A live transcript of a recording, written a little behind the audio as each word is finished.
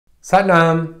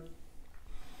Satnam.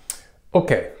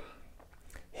 Okay,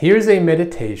 here's a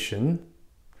meditation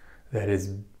that is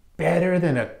better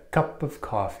than a cup of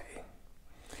coffee.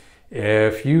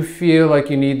 If you feel like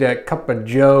you need that cup of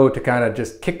joe to kind of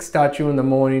just kickstart you in the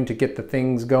morning to get the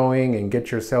things going and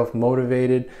get yourself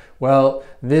motivated, well,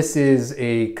 this is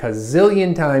a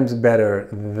gazillion times better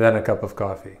than a cup of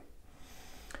coffee.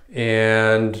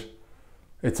 And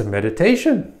it's a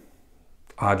meditation,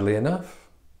 oddly enough.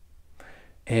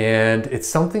 And it's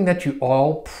something that you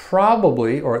all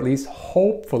probably, or at least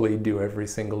hopefully, do every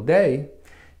single day.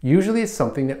 Usually it's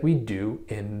something that we do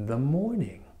in the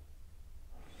morning.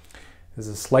 There's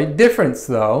a slight difference,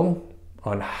 though,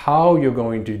 on how you're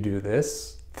going to do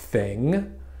this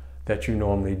thing that you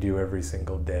normally do every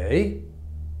single day.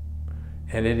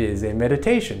 And it is a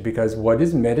meditation, because what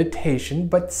is meditation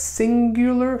but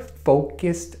singular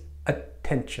focused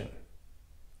attention?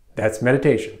 That's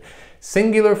meditation.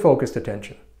 Singular focused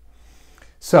attention.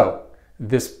 So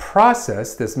this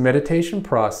process, this meditation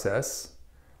process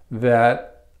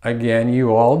that, again,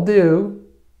 you all do,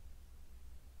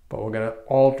 but we're going to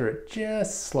alter it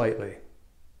just slightly.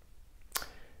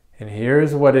 And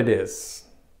here's what it is.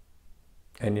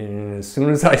 And as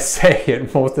soon as I say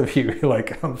it, most of you are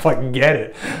like, I'm fucking get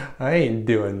it. I ain't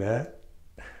doing that.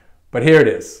 But here it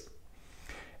is.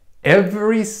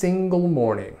 Every single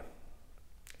morning,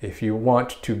 if you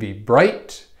want to be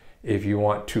bright, if you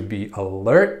want to be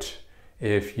alert,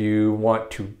 if you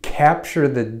want to capture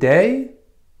the day,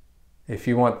 if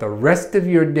you want the rest of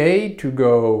your day to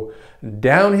go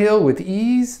downhill with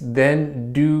ease,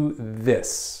 then do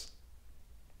this.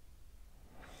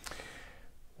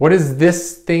 What is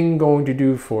this thing going to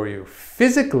do for you?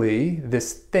 Physically,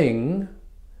 this thing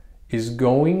is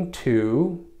going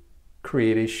to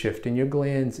create a shift in your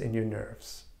glands and your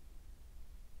nerves.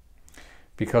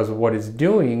 Because what it's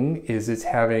doing is it's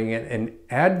having an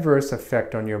adverse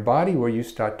effect on your body where you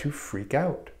start to freak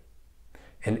out.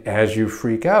 And as you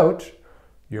freak out,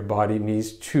 your body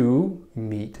needs to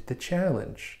meet the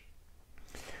challenge.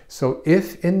 So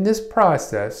if in this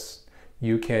process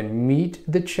you can meet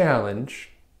the challenge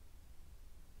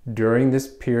during this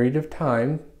period of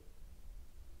time,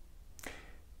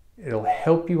 it'll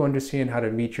help you understand how to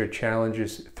meet your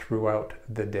challenges throughout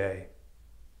the day.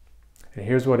 And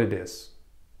here's what it is.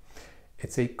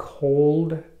 It's a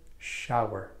cold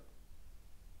shower.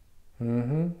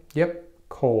 Yep,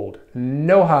 cold.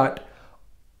 No hot,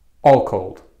 all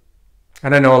cold.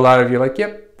 And I know a lot of you are like,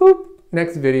 yep, boop,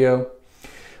 next video.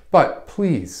 But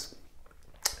please,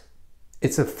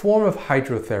 it's a form of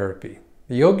hydrotherapy.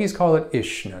 The yogis call it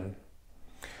Ishnaan.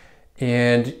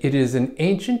 And it is an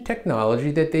ancient technology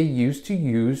that they used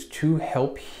to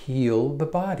help heal the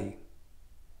body.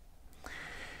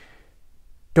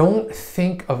 Don't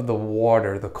think of the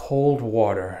water, the cold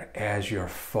water, as your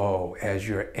foe, as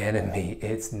your enemy.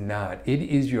 It's not. It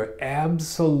is your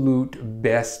absolute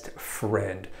best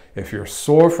friend. If you're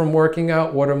sore from working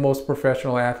out, what do most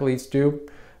professional athletes do?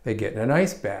 They get in an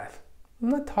ice bath. I'm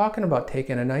not talking about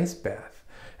taking an ice bath.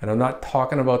 And I'm not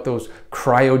talking about those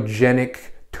cryogenic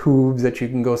tubes that you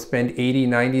can go spend $80,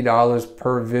 $90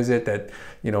 per visit that,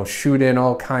 shoot in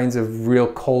all kinds of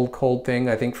real cold thing,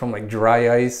 I think from like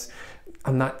dry ice.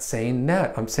 I'm not saying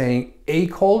that. I'm saying a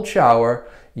cold shower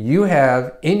you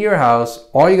have in your house.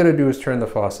 All you got to do is turn the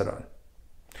faucet on.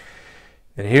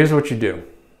 And here's what you do.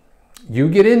 You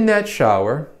get in that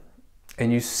shower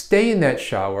and you stay in that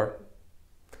shower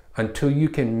until you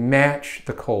can match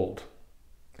the cold.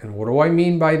 And what do I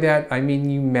mean by that? I mean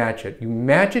you match it. You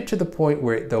match it to the point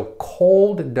where the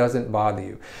cold doesn't bother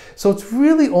you. So it's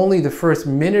really only the first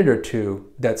minute or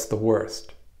two that's the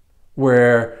worst,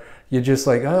 where you're just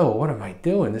like, oh, what am I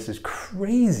doing? This is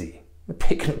crazy. I'm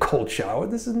taking a cold shower.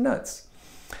 This is nuts.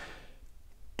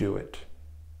 Do it.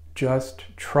 Just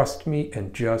trust me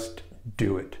and just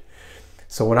do it.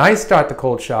 So when I start the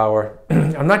cold shower,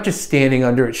 I'm not just standing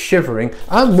under it shivering.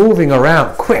 I'm moving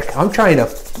around quick. I'm trying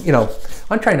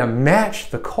to match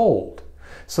the cold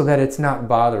so that it's not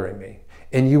bothering me.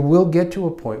 And you will get to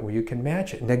a point where you can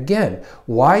match it. And again,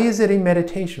 why is it a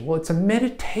meditation? Well, it's a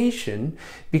meditation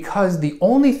because the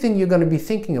only thing you're going to be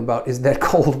thinking about is that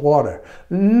cold water.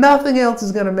 Nothing else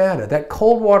is going to matter. That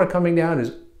cold water coming down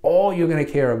is all you're going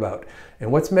to care about.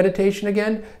 And what's meditation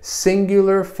again?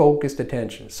 Singular focused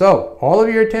attention. So all of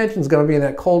your attention is going to be in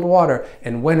that cold water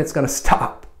and when it's going to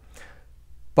stop.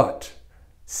 But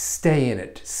stay in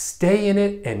it. Stay in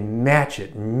it and match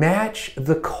it. Match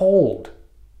the cold.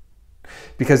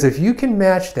 Because if you can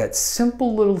match that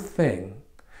simple little thing,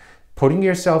 putting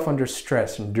yourself under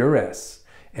stress and duress,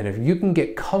 and if you can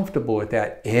get comfortable with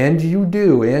that, and you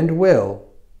do and will,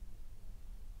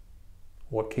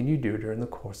 what can you do during the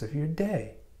course of your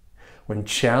day? When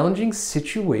challenging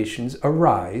situations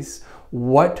arise,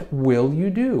 what will you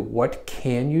do? What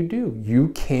can you do? You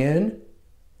can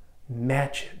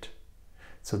match it.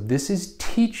 So this is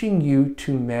teaching you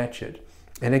to match it.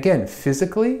 And again,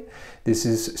 physically, this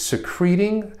is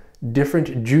secreting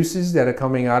different juices that are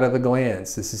coming out of the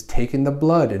glands. This is taking the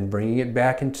blood and bringing it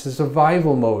back into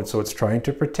survival mode. So it's trying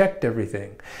to protect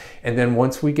everything. And then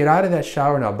once we get out of that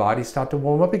shower and our bodies start to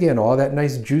warm up again, all that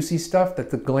nice juicy stuff that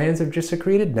the glands have just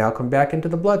secreted now come back into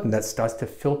the blood, and that starts to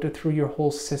filter through your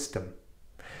whole system.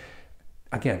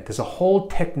 Again, there's a whole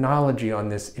technology on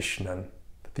this Ishnaan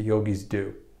that the yogis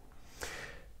do.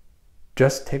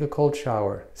 Just take a cold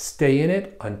shower. Stay in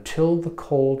it until the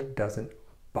cold doesn't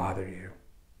bother you.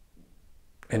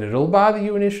 And it'll bother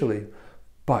you initially,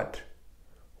 but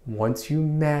once you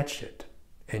match it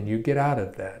and you get out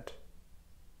of that,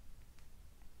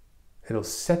 it'll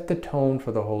set the tone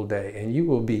for the whole day, and you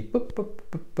will be,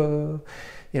 you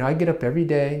know, I get up every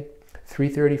day,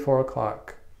 3:30, 4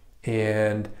 o'clock,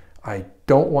 and I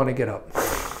don't want to get up.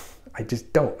 I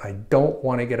just don't. I don't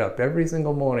want to get up. Every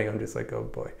single morning, I'm just like, oh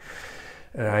boy.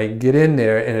 And I get in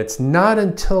there, and it's not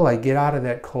until I get out of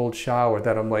that cold shower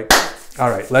that I'm like, all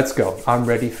right, let's go. I'm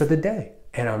ready for the day.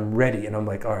 And I'm ready. And I'm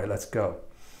like, all right, let's go.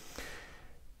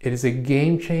 It is a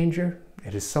game changer.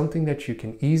 It is something that you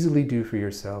can easily do for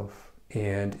yourself.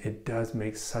 And it does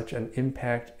make such an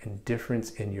impact and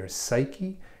difference in your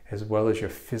psyche as well as your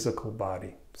physical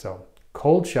body. So,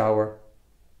 cold shower.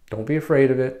 Don't be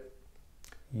afraid of it.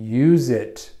 Use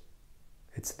it.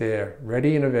 It's there,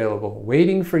 ready and available,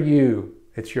 waiting for you.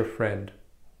 It's your friend.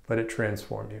 Let it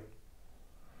transform you.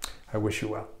 I wish you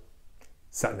well.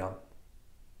 Sat Nam.